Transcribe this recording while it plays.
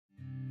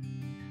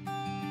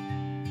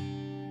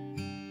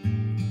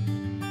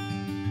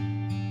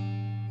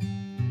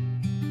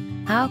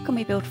How can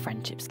we build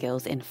friendship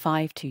skills in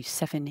 5 to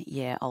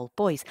 7-year-old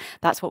boys?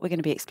 That's what we're going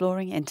to be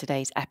exploring in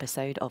today's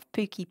episode of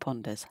Pookie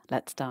Ponders.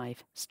 Let's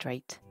dive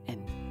straight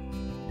in.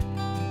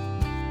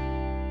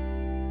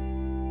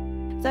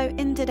 So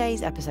in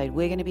today's episode,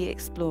 we're going to be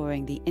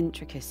exploring the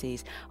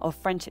intricacies of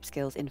friendship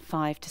skills in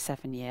 5 to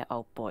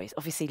 7-year-old boys.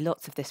 Obviously,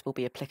 lots of this will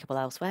be applicable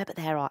elsewhere, but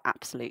they're our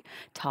absolute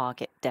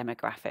target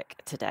demographic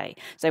today.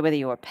 So whether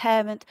you're a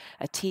parent,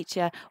 a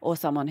teacher, or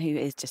someone who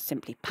is just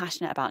simply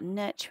passionate about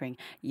nurturing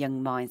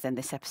young minds, then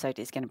this episode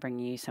is going to bring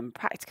you some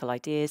practical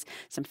ideas,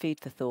 some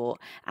food for thought,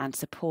 and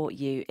support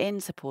you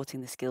in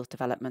supporting the skills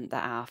development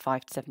that our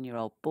 5 to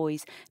 7-year-old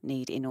boys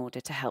need in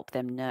order to help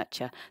them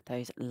nurture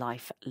those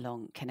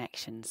lifelong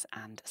connections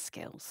and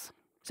skills.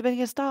 So we're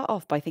going to start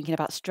off by thinking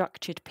about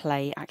structured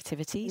play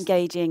activities.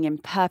 Engaging in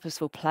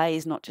purposeful play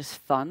is not just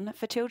fun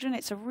for children,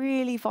 it's a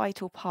really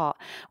vital part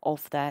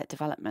of their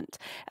development.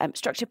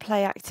 Structured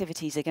play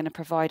activities are going to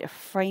provide a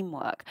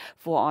framework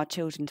for our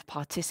children to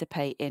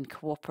participate in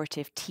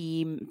cooperative,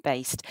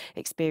 team-based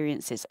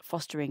experiences,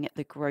 fostering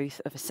the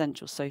growth of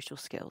essential social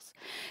skills.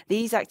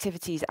 These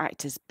activities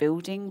act as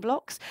building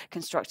blocks,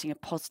 constructing a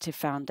positive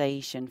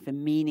foundation for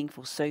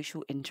meaningful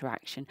social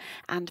interaction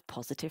and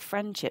positive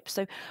friendship.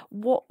 So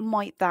what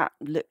might that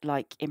look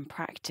like in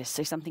practice?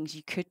 So some things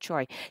you could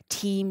try: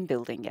 team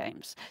building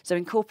games. So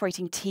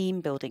incorporating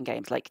team building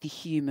games like the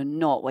human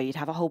knot, where you'd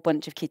have a whole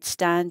bunch of kids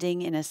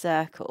standing in a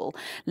circle,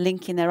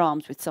 linking their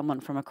arms with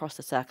someone from across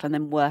the circle and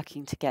then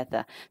working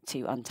together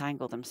to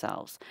untangle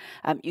themselves.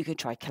 You could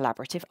try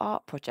collaborative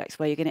art projects,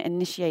 where you're going to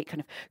initiate kind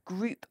of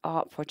group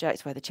art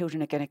projects where the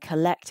children are going to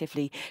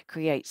collectively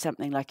create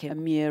something like a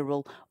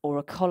mural or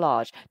a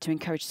collage to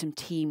encourage some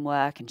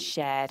teamwork and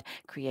shared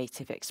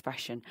creative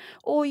expression.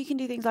 Or you can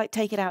do things like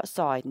take it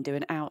outside and do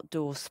an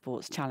outdoor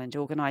sports challenge,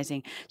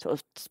 organising sort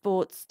of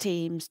sports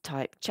teams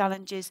type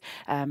challenges.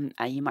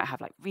 You might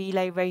have like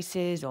relay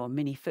races or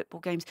mini football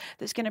games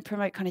that's going to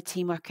promote kind of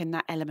teamwork and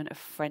that element of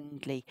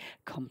friendly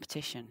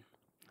competition.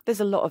 There's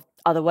a lot of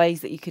other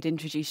ways that you could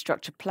introduce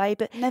structured play,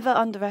 but never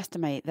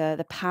underestimate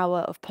the power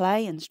of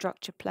play and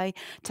structured play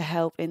to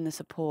help in the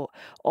support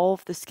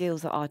of the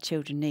skills that our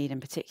children need, and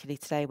particularly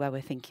today where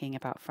we're thinking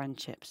about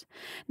friendships.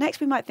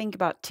 Next, we might think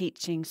about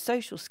teaching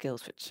social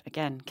skills, which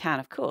again can,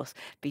 of course,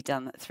 be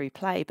done through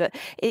play, but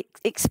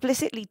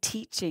explicitly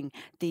teaching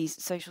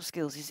these social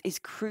skills is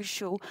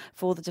crucial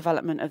for the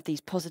development of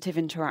these positive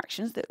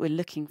interactions that we're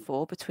looking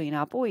for between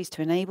our boys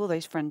to enable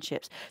those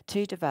friendships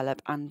to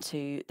develop and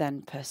to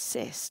then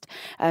persist.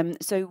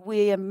 So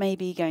we are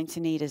maybe going to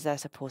need, as their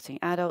supporting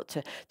adult,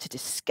 to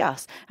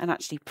discuss and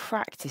actually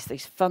practice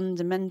those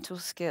fundamental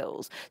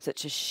skills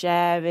such as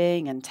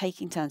sharing and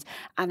taking turns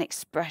and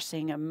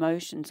expressing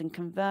emotions and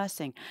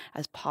conversing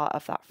as part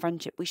of that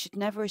friendship. We should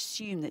never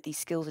assume that these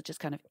skills are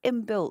just kind of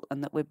inbuilt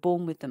and that we're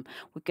born with them.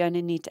 We're going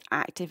to need to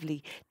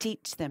actively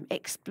teach them,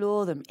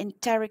 explore them,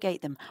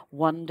 interrogate them,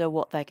 wonder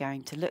what they're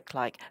going to look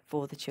like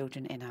for the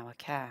children in our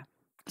care.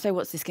 So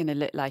what's this going to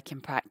look like in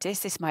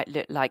practice? This might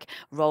look like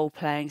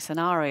role-playing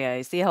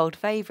scenarios, the old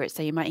favourite.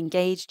 So you might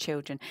engage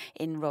children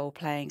in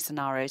role-playing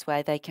scenarios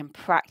where they can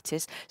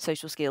practice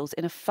social skills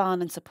in a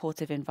fun and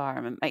supportive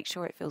environment. Make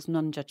sure it feels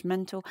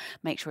non-judgmental,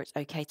 make sure it's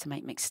okay to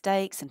make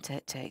mistakes and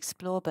to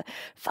explore, but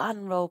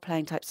fun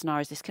role-playing type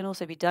scenarios. This can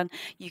also be done.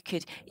 You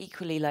could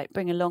equally like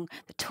bring along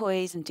the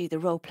toys and do the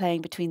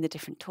role-playing between the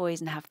different toys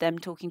and have them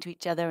talking to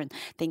each other and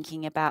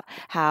thinking about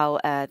how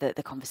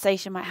the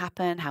conversation might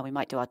happen, how we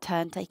might do our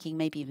turn-taking,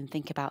 maybe even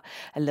think about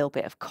a little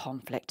bit of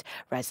conflict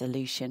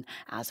resolution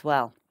as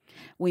well.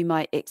 We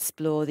might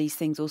explore these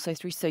things also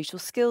through social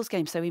skills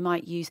games. So we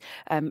might use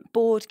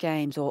board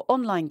games or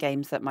online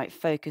games that might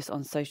focus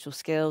on social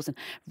skills and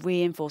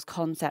reinforce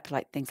concepts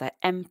like things like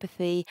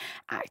empathy,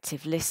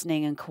 active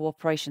listening and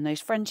cooperation,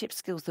 those friendship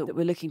skills that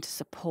we're looking to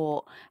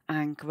support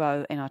and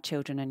grow in our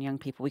children and young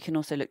people. We can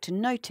also look to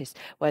notice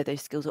where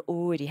those skills are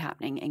already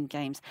happening in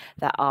games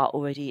that are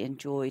already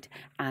enjoyed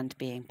and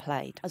being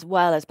played, as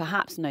well as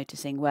perhaps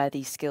noticing where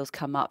these skills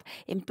come up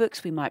in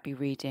books we might be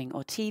reading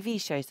or TV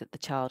shows that the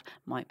child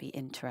might be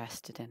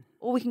interested in.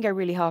 Or we can go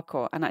really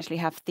hardcore and actually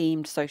have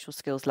themed social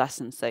skills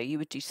lessons. So you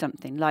would do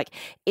something like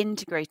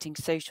integrating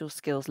social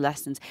skills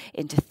lessons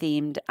into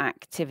themed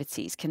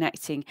activities,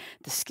 connecting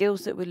the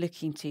skills that we're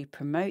looking to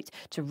promote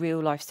to real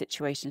life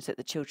situations that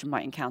the children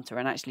might encounter,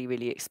 and actually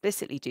really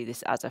explicitly do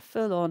this as a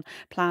full-on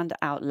planned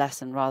out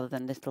lesson rather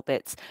than little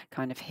bits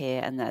kind of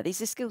here and there.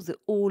 These are skills that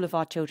all of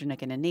our children are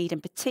going to need,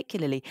 and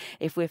particularly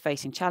if we're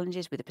facing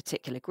challenges with a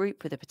particular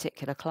group, with a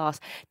particular class,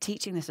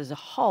 teaching this as a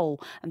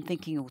whole and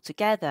thinking all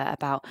together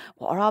about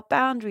what are our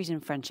boundaries in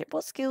friendship,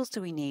 what skills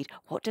do we need,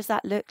 what does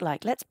that look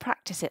like, let's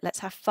practice it, let's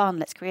have fun,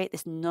 let's create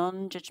this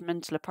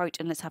non-judgmental approach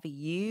and let's have a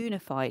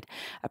unified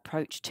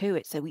approach to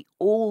it so we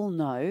all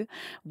know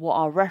what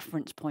our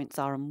reference points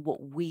are and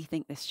what we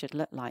think this should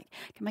look like.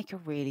 It can make a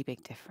really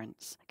big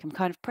difference. It can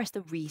kind of press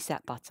the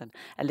reset button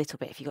a little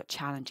bit if you've got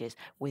challenges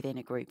within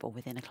a group or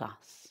within a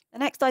class. The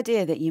next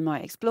idea that you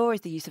might explore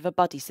is the use of a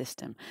buddy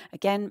system.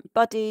 Again,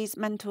 buddies,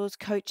 mentors,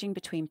 coaching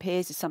between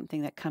peers is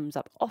something that comes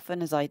up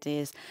often as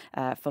ideas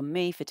for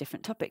me for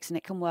different topics, and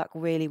it can work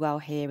really well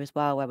here as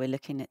well, where we're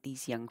looking at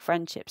these young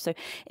friendships. So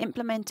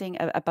implementing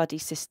a buddy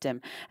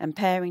system and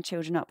pairing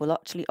children up will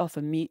actually offer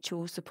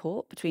mutual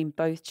support between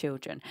both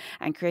children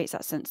and creates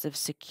that sense of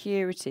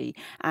security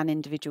and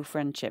individual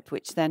friendship,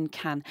 which then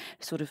can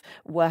sort of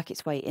work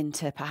its way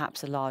into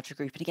perhaps a larger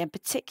group. And again,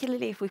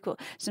 particularly if we've got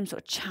some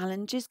sort of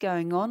challenges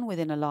going on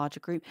within a larger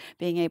group,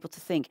 being able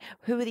to think,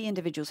 who are the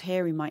individuals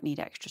here who might need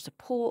extra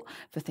support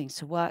for things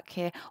to work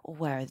here, or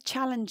where are the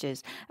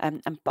challenges,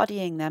 and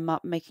buddying them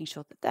up, making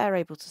sure that they're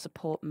able to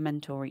support and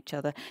mentor each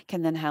other,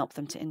 can then help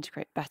them to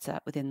integrate better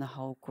within the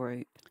whole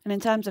group. And in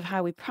terms of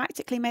how we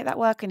practically make that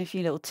work, and a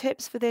few little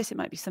tips for this, it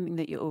might be something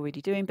that you're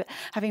already doing, but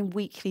having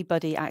weekly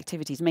buddy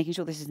activities, making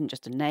sure this isn't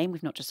just a name.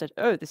 We've not just said,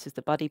 oh, this is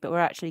the buddy, but we're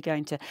actually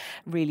going to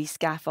really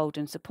scaffold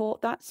and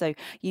support that. So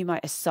you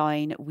might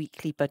assign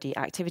weekly buddy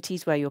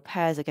activities where your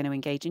pairs are going to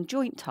engage in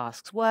joint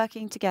tasks,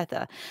 working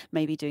together,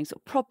 maybe doing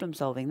sort of problem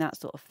solving, that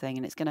sort of thing.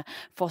 And it's going to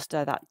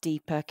foster that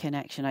deeper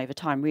connection over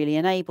time, really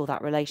enable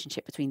that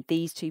relationship between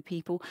these two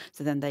people,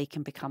 so then they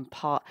can become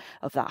part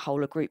of that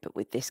whole group, but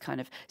with this kind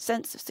of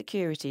sense of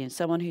security and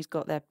someone who's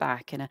got their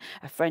back, and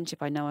a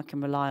friendship I know I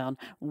can rely on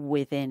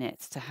within it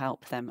to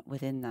help them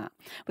within that.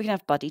 We can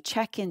have buddy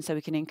check-ins, so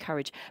we can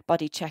encourage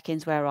buddy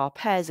check-ins where our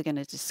pairs are going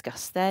to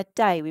discuss their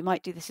day. We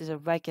might do this as a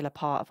regular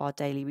part of our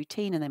daily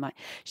routine, and they might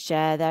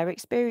share their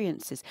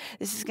experiences.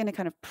 This is going to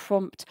kind of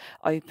prompt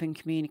open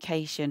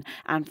communication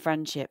and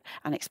friendship,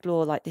 and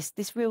explore like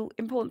this real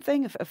important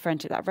thing of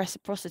friendship, that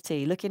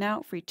reciprocity, looking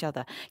out for each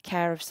other,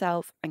 care of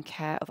self and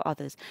care of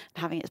others.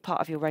 And having it as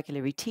part of your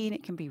regular routine,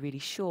 it can be really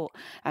short,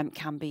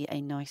 can be a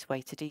nice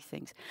way to do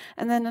things.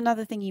 And then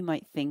another thing you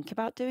might think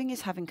about doing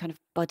is having kind of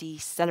buddy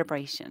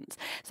celebrations.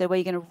 So where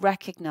you're going to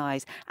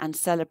recognize and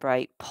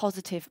celebrate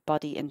positive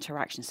buddy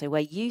interaction. So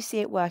where you see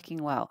it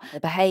working well, the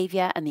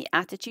behavior and the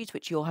attitudes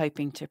which you're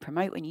hoping to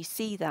promote, when you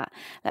see that,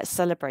 let's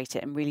celebrate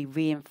it and really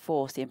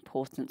reinforce the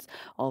importance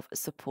of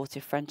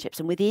supportive friendships.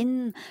 And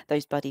within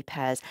those buddy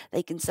pairs,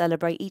 they can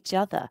celebrate each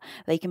other.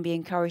 They can be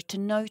encouraged to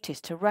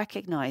notice, to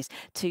recognize,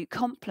 to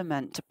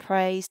compliment, to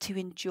praise, to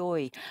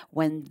enjoy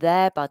when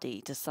their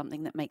buddy does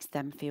something that makes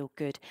them feel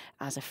good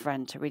as a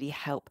friend, to really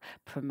help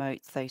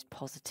promote those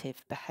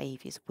positive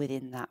behaviours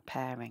within that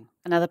pairing.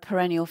 Another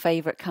perennial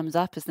favourite comes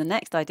up as the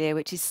next idea,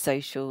 which is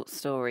social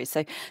stories.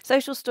 So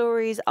social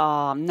stories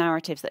are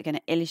narratives that are going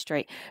to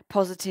illustrate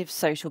positive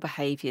social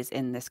behaviours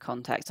in this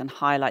context and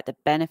highlight the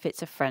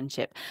benefits of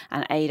friendship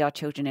and aid our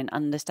children in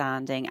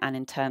understanding and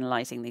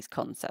internalising these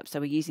concepts.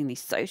 So we're using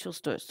these social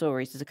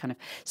stories as a kind of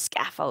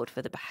scaffold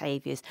for the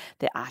behaviours,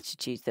 the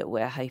attitudes that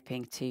we're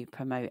hoping to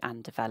promote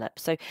and develop.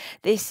 So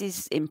this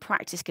is in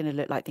practice going to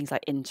look like things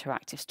like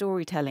interactive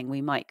storytelling.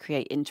 We might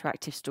create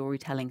interactive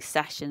storytelling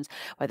sessions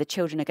where the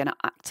children are going to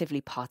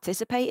actively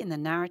participate in the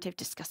narrative,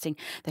 discussing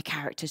the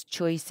characters'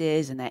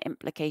 choices and their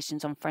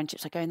implications on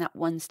friendships. So going that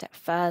one step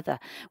further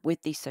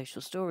with these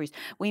social stories,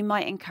 we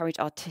might encourage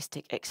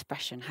artistic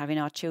expression, having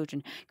our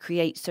children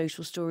create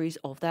social stories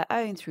of their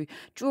own through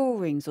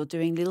drawings or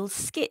doing little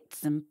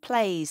skits and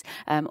plays,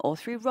 or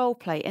through role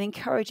play, and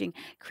encouraging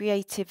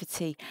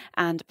creativity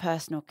and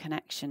personal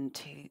connection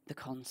to the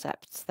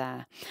concepts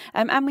there.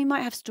 And we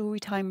might have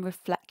storytime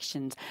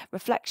reflections.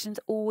 Reflections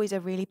always a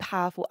really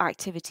powerful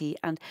activity,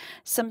 and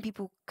some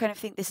people kind of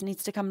think this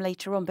needs to come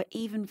later on, but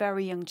even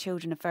very young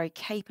children are very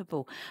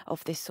capable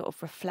of this sort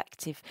of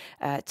reflective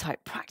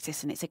type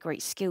practice, and it's a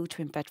great skill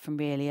to embed from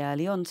really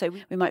early on. So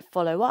we might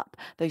follow up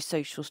those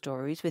social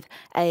stories with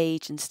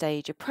age and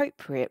stage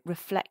appropriate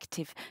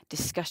reflective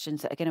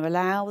discussions that are going to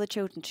allow the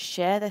children to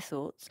share their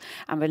thoughts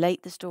and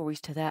relate the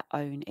stories to their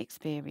own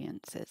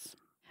experiences.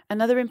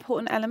 Another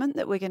important element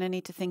that we're going to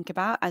need to think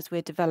about as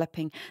we're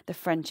developing the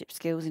friendship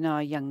skills in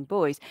our young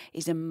boys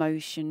is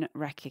emotion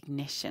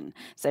recognition.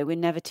 So we're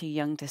never too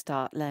young to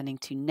start learning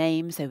to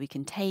name, so we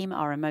can tame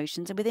our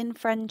emotions. And within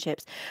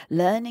friendships,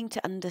 learning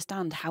to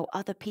understand how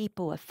other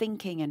people are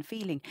thinking and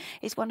feeling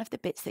is one of the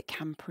bits that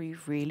can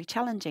prove really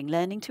challenging.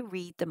 Learning to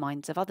read the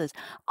minds of others.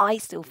 I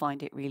still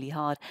find it really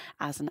hard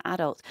as an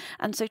adult.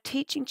 And so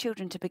teaching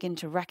children to begin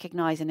to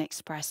recognise and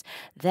express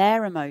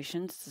their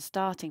emotions as a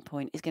starting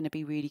point is going to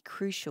be really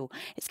crucial.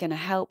 It's going to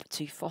help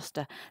to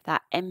foster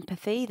that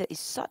empathy that is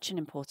such an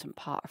important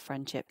part of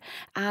friendship,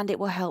 and it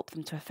will help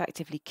them to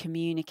effectively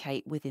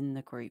communicate within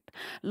the group.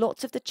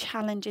 Lots of the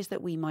challenges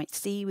that we might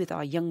see with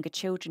our younger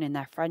children in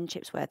their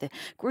friendships, where the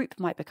group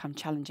might become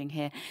challenging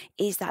here,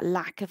 is that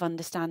lack of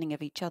understanding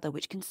of each other,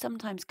 which can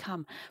sometimes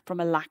come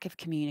from a lack of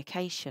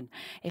communication.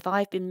 If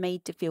I've been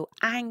made to feel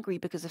angry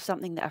because of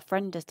something that a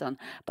friend has done,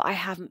 but I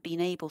haven't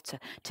been able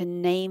to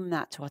name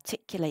that, to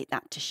articulate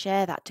that, to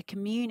share that, to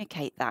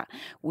communicate that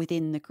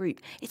within the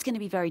group, it's going to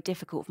be very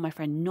difficult for my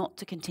friend not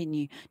to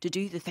continue to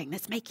do the thing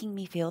that's making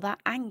me feel that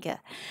anger.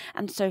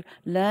 And so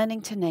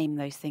learning to name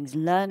those things,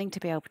 learning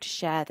to be able to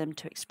share them,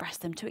 to express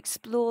them, to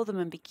explore them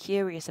and be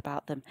curious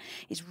about them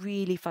is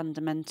really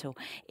fundamental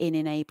in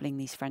enabling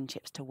these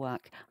friendships to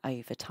work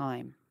over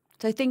time.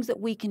 So things that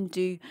we can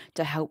do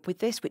to help with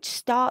this, which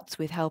starts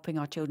with helping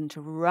our children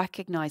to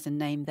recognize and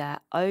name their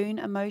own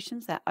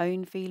emotions, their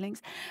own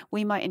feelings.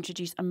 We might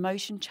introduce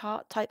emotion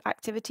chart type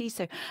activities.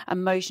 So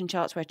emotion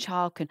charts where a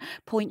child can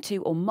point to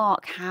or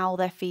mark how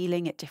they're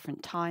feeling at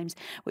different times,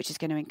 which is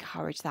going to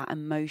encourage that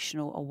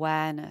emotional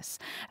awareness.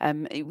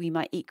 We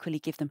might equally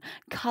give them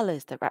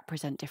colors that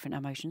represent different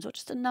emotions, or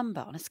just a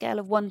number on a scale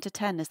of 1 to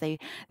 10 as they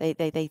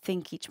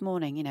think each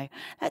morning.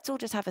 Let's all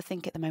just have a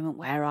think at the moment.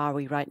 Where are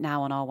we right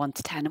now on our 1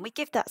 to 10? And we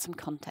give that some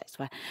context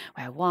where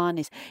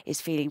 1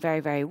 is feeling very,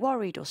 very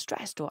worried or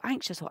stressed or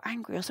anxious or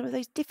angry, or some of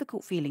those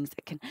difficult feelings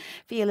that can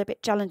feel a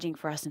bit challenging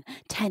for us. And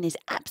 10 is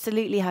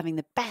absolutely having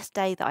the best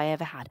day that I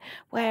ever had.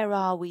 Where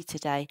are we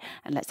today?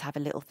 And let's have a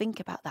little think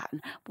about that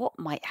and what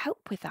might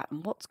help with that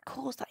and what's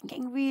caused that, and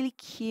getting really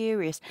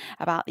curious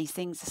about these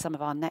things are some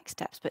of our next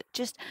steps. But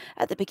just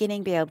at the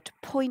beginning, be able to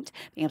point,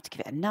 being able to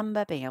give it a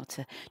number, being able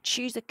to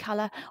choose a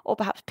colour, or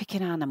perhaps pick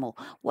an animal,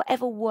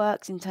 whatever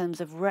works in terms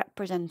of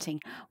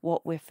representing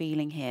what we're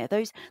feeling here.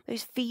 Those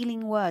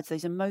feeling words,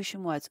 those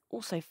emotion words,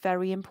 also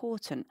very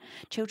important.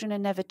 Children are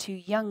never too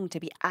young to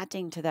be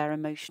adding to their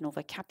emotional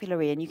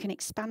vocabulary, and you can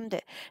expand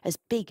it as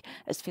big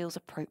as feels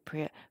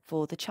appropriate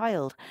for the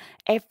child.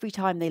 Every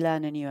time they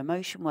learn a new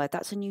emotion word,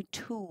 that's a new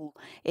tool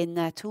in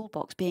their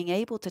toolbox. Being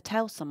able to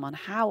tell someone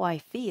how I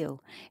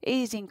feel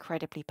is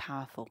incredibly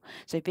powerful.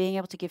 So being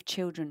able to give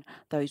children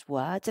those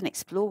words and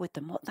explore with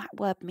them what that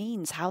word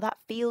means, how that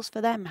feels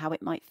for them, how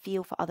it might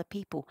feel for other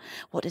people.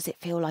 What does it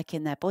feel like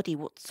in their body?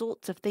 What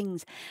sorts of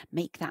things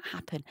make that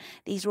happen?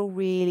 These are all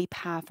really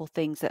powerful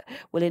things that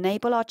will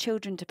enable our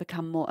children to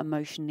become more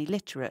emotionally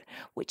literate,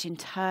 which in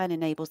turn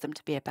enables them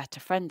to be a better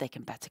friend. They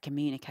can better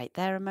communicate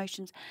their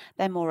emotions.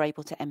 They're more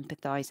able to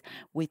empathise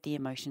with the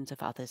emotions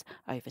of others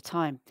over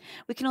time.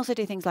 We can also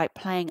do things like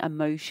playing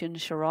emotion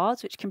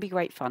charades, which can be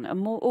great fun, and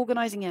more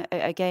organising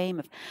a game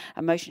of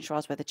emotion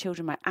charades where the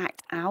children might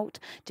act out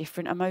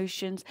different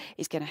emotions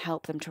is going to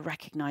help them to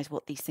recognise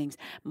what these things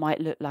might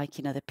look like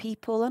in other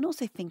people, and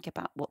also think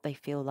about what they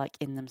feel like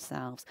in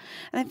themselves.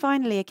 And then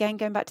finally, again,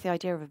 going back to the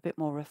idea of a bit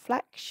more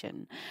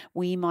reflection,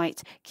 we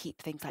might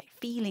keep things like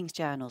feelings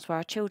journals where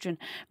our children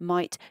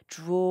might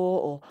draw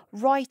or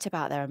write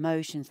about their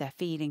emotions, their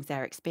feelings,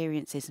 their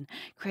experiences, and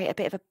create a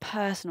bit of a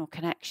personal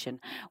connection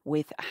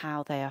with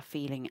how they are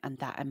feeling and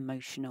that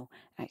emotional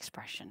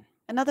expression.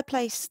 Another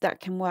place that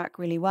can work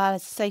really well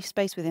as a safe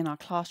space within our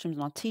classrooms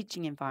and our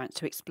teaching environments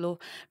to explore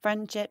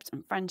friendships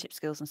and friendship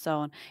skills and so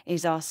on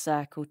is our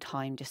circle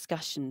time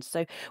discussions.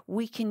 So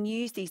we can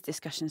use these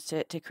discussions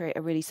to create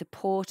a really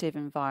supportive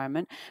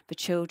environment for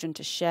children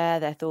to share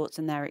their thoughts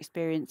and their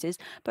experiences,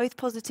 both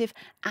positive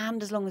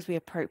and, as long as we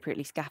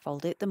appropriately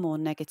scaffold it, the more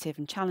negative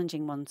and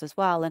challenging ones as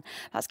well. And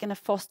that's going to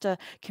foster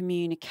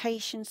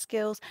communication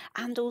skills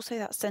and also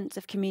that sense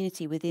of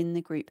community within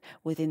the group,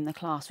 within the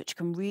class, which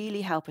can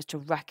really help us to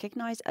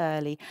recognise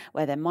early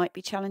where there might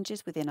be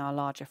challenges within our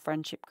larger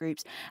friendship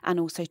groups, and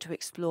also to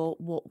explore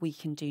what we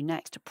can do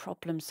next to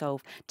problem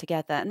solve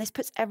together. And this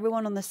puts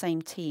everyone on the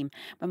same team.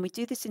 When we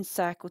do this in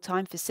circle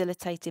time,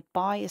 facilitated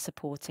by a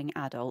supporting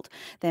adult,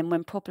 then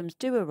when problems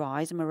do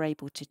arise and we're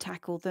able to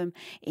tackle them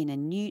in a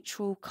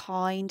neutral,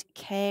 kind,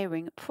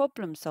 caring,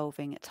 problem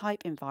solving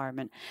type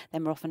environment,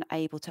 then we're often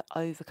able to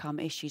overcome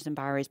issues and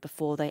barriers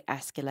before they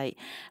escalate,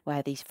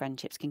 where these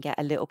friendships can get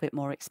a little bit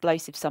more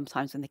explosive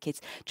sometimes when the kids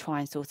try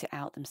and sort it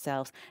out themselves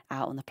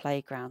out on the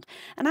playground.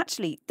 And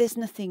actually, there's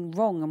nothing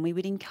wrong, and we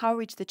would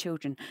encourage the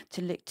children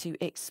to look to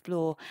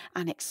explore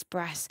and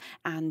express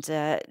and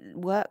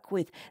work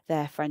with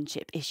their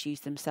friendship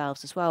issues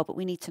themselves as well. But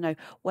we need to know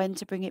when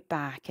to bring it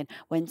back and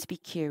when to be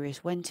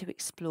curious, when to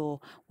explore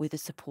with a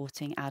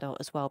supporting adult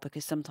as well,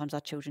 because sometimes our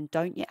children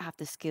don't yet have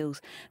the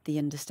skills, the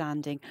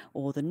understanding,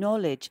 or the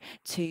knowledge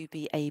to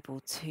be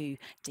able to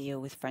deal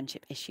with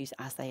friendship issues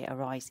as they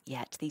arise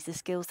yet. These are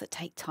skills that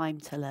take time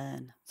to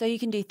learn. So you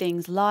can do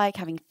things like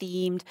having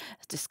themed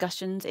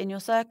discussions in your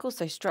circle,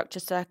 so structure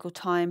circle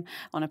time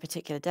on a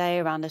particular day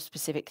around a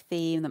specific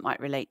theme that might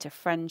relate to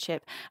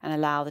friendship, and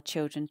allow the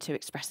children to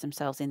express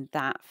themselves in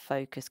that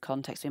focused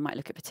context. We might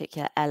look at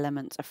particular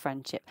elements of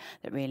friendship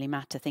that really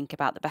matter. Think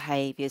about the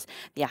behaviours,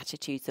 the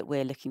attitudes that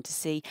we're looking to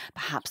see.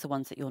 Perhaps the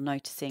ones that you're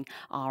noticing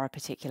are a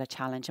particular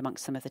challenge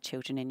amongst some of the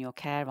children in your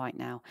care right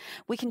now.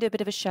 We can do a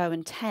bit of a show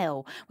and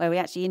tell, where we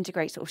actually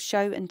integrate sort of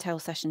show and tell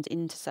sessions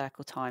into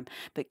circle time,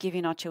 but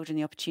giving our children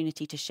the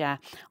opportunity to share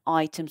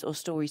items or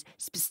stories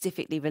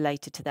specifically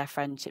related to their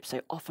friendship.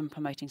 So often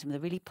promoting some of the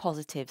really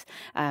positives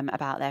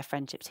about their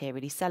friendships here,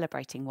 really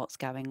celebrating what's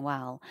going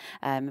well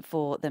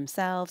for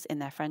themselves in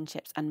their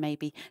friendships, and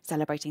maybe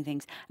celebrating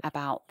things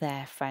about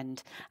their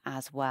friend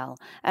as well.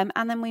 And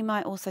then we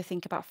might also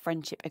think about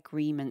friendship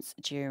agreements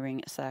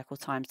during circle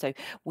time. So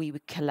we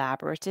would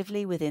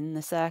collaboratively within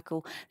the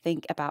circle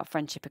think about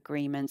friendship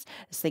agreements,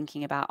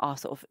 thinking about our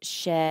sort of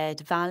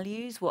shared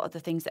values. What are the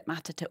things that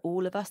matter to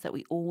all of us that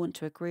we all want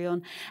to agree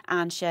on,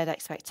 and shared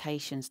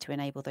expectations to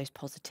enable those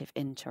positive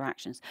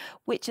interactions?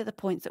 Which are the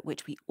points at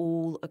which we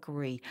all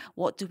agree?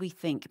 What do we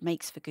think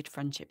makes for good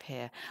friendship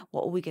here?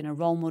 What are we going to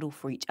role model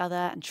for each other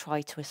and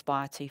try to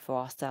aspire to for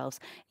ourselves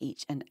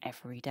each and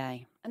every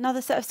day?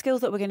 Another set of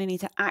skills that we're going to need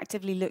to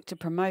actively look to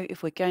promote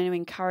if we're going to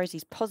encourage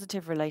these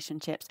positive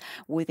relationships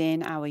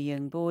within our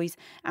young boys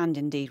and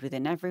indeed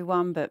within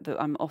everyone. But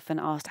I'm often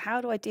asked, how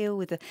do I deal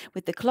with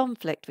the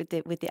conflict, with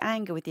the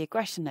anger, with the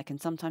aggression that can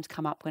sometimes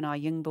come up when our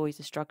young boys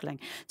are struggling?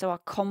 So our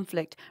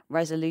conflict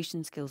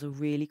resolution skills are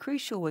really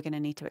crucial. We're going to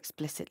need to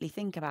explicitly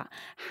think about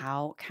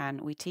how can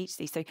we teach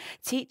these. So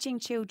teaching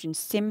children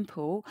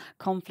simple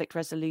conflict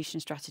resolution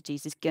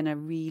strategies is going to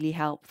really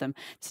help them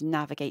to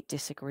navigate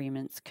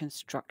disagreements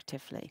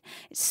constructively.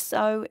 It's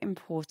so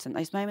important.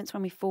 Those moments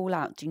when we fall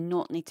out do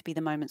not need to be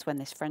the moments when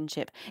this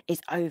friendship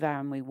is over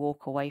and we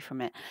walk away from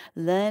it.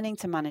 Learning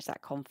to manage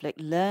that conflict,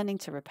 learning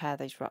to repair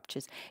those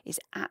ruptures is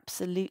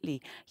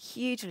absolutely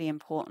hugely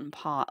important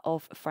part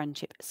of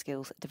friendship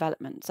skills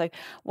development. So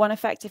one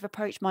effective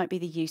approach might be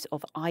the use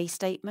of I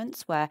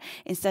statements, where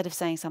instead of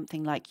saying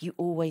something like, "You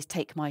always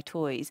take my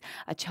toys,"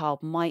 a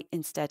child might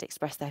instead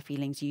express their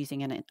feelings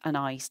using an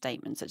I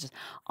statement, such as,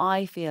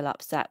 "I feel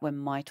upset when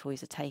my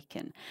toys are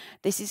taken."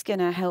 This is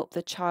going to help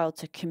the child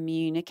to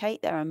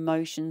communicate their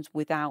emotions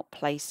without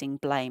placing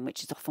blame,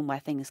 which is often where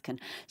things can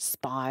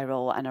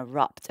spiral and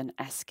erupt and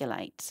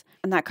escalate.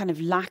 And that kind of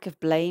lack of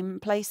blame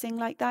placing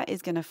like that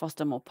is going to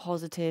foster more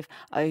positive,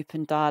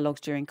 open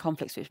dialogues during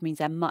conflicts, which means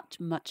they're much,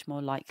 much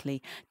more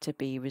likely to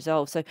be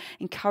resolved. So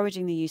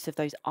encouraging the use of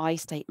those I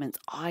statements,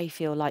 "I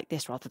feel like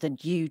this," rather than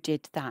 "you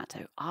did that,"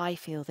 "Oh, I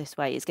feel this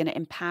way," is going to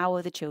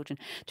empower the children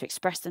to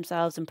express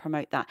themselves and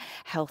promote that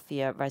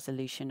healthier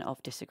resolution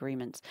of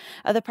disagreements.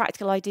 Other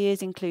practical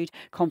ideas include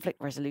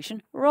conflict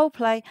resolution, role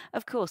play.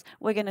 Of course,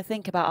 we're going to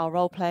think about our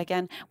role play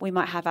again. We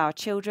might have our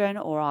children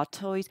or our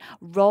toys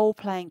role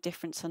playing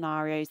different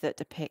scenarios that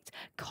depict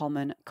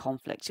common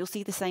conflicts. You'll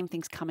see the same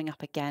things coming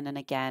up again and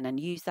again,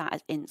 and use that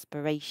as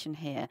inspiration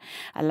here.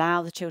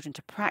 Allow the children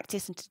to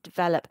practice and to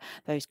develop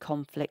those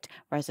conflict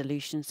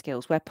resolution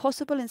skills. Where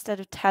possible, instead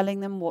of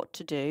telling them what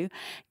to do,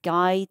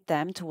 guide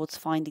them towards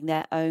finding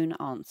their own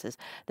answers.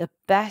 The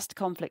best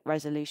conflict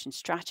resolution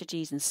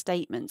strategies and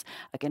statements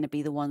are going to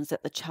be the ones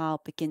that the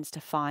child begins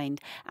to find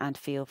and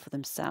feel for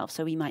themselves.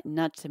 So we might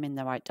nudge them in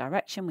the right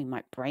direction, we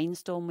might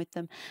brainstorm with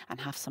them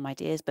and have some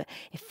ideas, but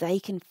if they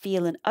can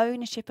feel an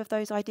ownership of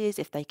those ideas,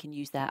 if they can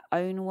use their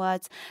own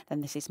words,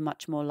 then this is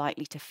much more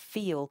likely to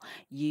feel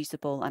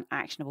usable and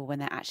actionable when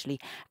they're actually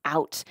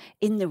out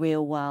in the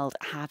real world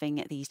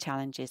having these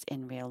challenges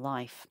in real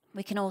life.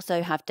 We can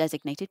also have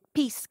designated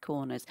peace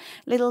corners,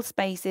 little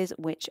spaces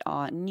which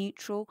are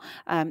neutral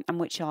and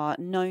which are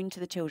known to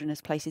the children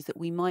as places that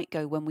we might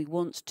go when we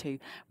want to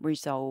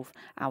resolve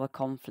our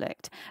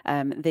conflict.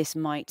 This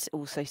might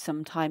also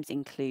sometimes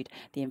include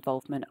the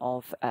involvement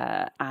of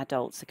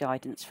adults,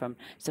 guidance from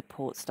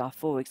support staff,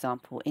 for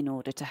example, in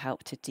order to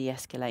help to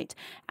de-escalate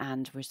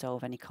and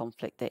resolve any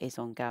conflict that is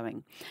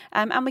ongoing.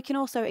 And we can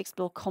also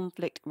explore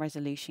conflict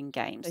resolution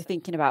games. So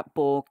thinking about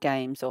board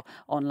games or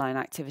online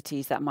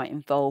activities that might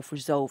involve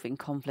resolving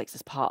conflicts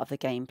as part of the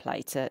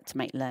gameplay to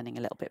make learning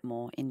a little bit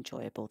more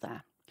enjoyable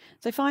there.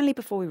 So finally,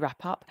 before we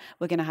wrap up,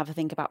 we're going to have a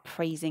think about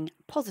praising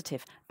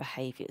positive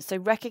behaviours. So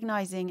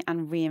recognising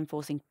and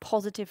reinforcing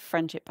positive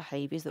friendship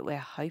behaviours that we're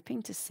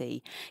hoping to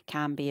see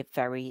can be a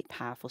very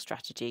powerful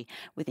strategy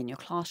within your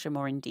classroom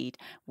or indeed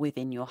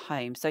within your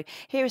home. So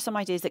here are some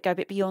ideas that go a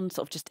bit beyond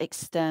sort of just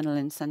external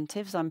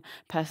incentives. I'm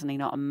personally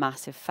not a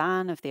massive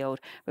fan of the old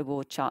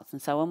reward charts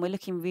and so on. We're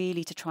looking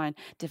really to try and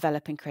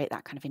develop and create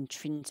that kind of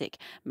intrinsic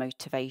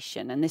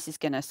motivation. And this is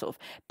going to sort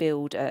of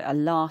build a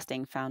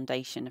lasting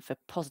foundation for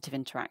positive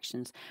interactions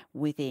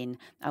within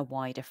a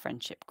wider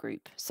friendship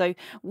group. So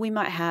we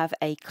might have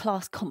a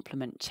class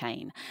compliment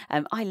chain.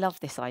 I love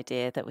this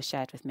idea that was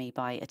shared with me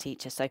by a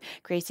teacher. So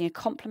creating a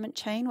compliment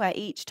chain where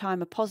each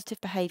time a positive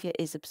behaviour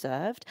is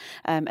observed,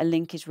 a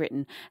link is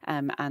written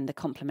and the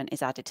compliment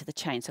is added to the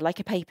chain. So like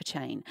a paper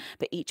chain,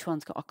 but each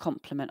one's got a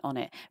compliment on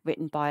it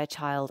written by a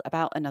child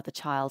about another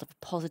child of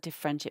a positive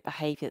friendship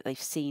behaviour that they've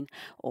seen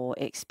or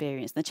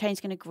experienced. And the chain's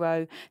going to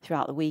grow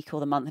throughout the week or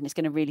the month, and it's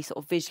going to really sort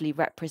of visually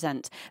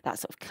represent that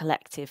sort of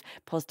collective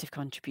positive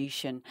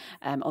contribution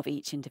of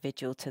each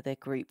individual to the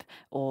group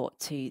or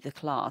to the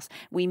class.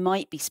 We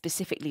might be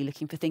specifically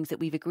looking for things that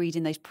we've agreed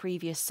in those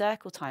previous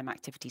circle time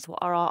activities. What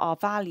are our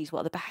values? What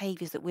are the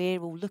behaviours that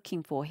we're all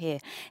looking for here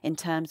in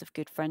terms of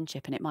good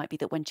friendship? And it might be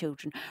that when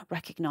children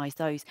recognise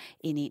those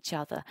in each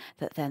other,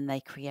 that then they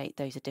create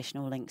those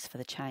additional links for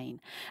the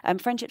chain.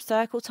 Friendship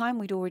circle time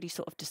we'd already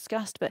sort of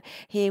discussed, but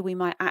here we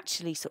might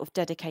actually sort of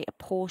dedicate a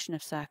portion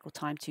of circle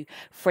time to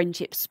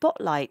friendship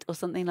spotlight or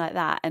something like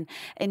that, and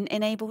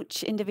enable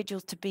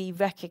individuals to be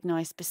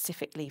recognised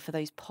specifically for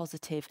those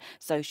positive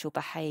social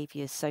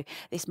behaviours. So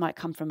this might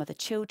come from other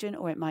children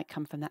or it might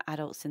come from the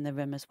adults in the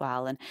room as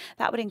well. And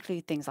that would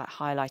include things like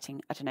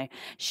highlighting, I don't know,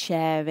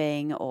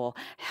 sharing or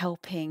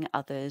helping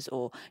others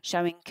or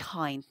showing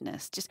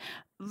kindness. Just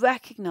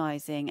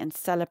recognizing and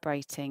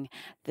celebrating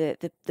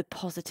the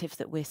positives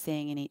that we're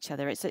seeing in each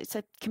other.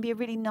 Can be a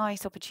really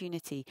nice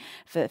opportunity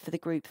for the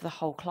group, for the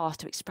whole class,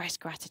 to express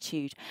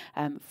gratitude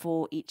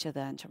for each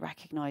other and to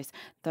recognize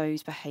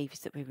those behaviours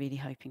that we're really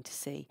hoping to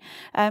see.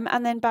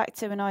 And then back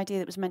to an idea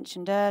that was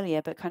mentioned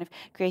earlier, but kind of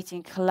creating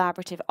a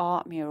collaborative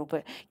art mural,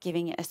 but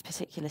giving it a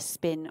particular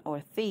spin or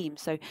a theme.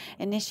 So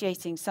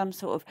initiating some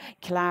sort of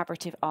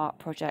collaborative art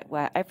project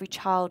where every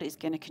child is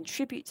going to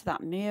contribute to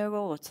that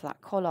mural or to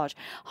that collage,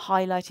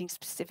 highlighting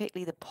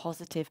specifically the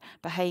positive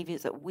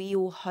behaviours that we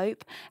all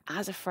hope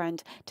as a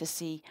friend to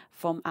see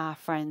from our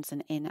friends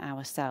and in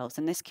ourselves.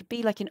 And this could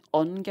be like an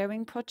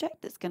ongoing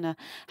project that's going to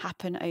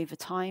happen over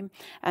time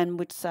and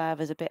would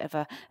serve as a bit of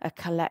a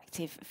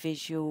collective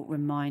visual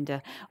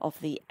reminder of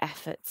the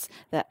efforts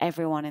that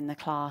everyone in the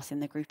class, in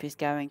the group, is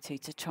going to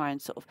try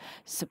and sort of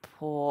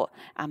support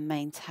and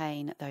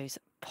maintain those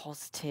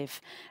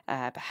positive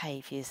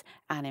behaviours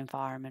and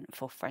environment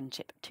for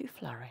friendship to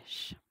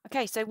flourish.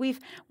 Okay, so we've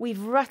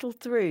rattled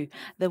through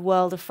the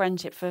world of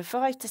friendship for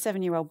 5 to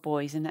 7 year old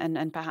boys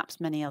and perhaps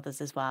many others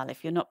as well.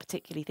 If you're not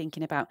particularly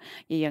thinking about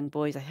your young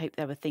boys, I hope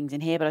there were things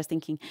in here, but I was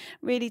thinking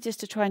really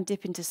just to try and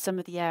dip into some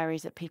of the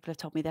areas that people have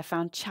told me they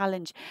found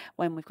challenge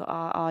when we've got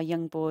our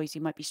young boys who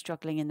might be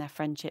struggling in their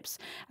friendships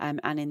and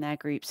in their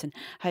groups, and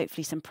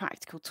hopefully some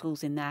practical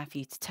tools in there for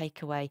you to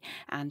take away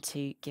and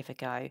to give a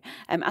go.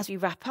 As we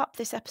wrap up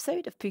this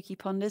episode of Pookie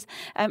Ponders,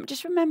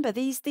 just remember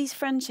these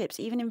friendships,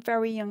 even in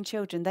very young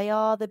children, they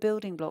are the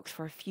building blocks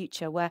for a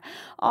future where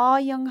our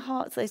young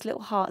hearts, those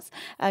little hearts,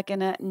 are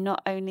going to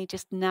not only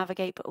just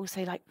navigate but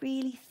also like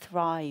really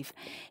thrive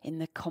in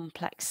the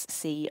complex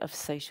sea of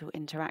social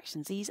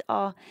interactions. These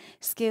are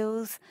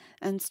skills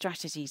and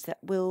strategies that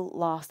will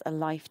last a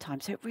lifetime.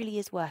 So it really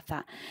is worth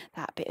that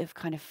bit of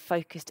kind of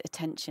focused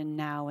attention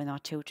now when our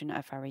children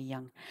are very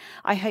young.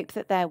 I hope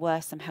that there were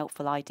some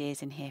helpful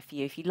ideas in here for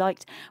you. If you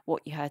liked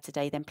what you heard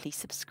today, then please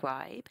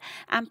subscribe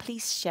and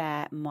please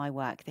share my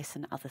work, this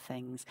and other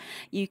things.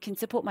 You can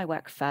support my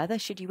work further,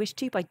 should you wish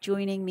to, by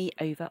joining me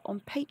over on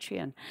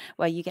Patreon,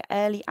 where you get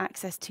early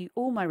access to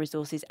all my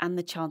resources and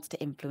the chance to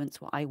influence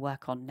what I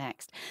work on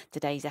next.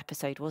 Today's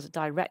episode was a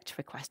direct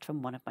request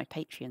from one of my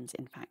Patreons,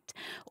 in fact.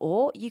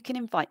 Or you can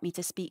invite me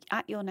to speak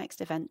at your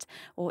next event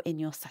or in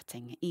your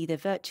setting, either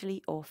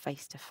virtually or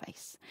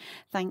face-to-face.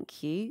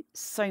 Thank you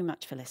so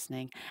much for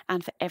listening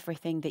and for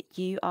everything that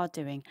you are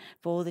doing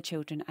for the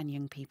children and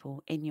young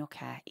people in your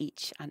care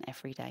each and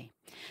every day.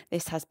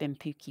 This has been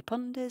Pookie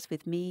Ponders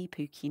with me,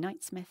 Pookie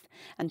Knightsmith.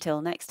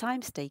 Until next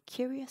time, stay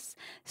curious,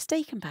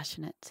 stay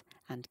compassionate,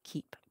 and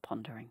keep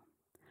pondering.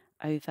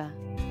 Over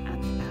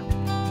and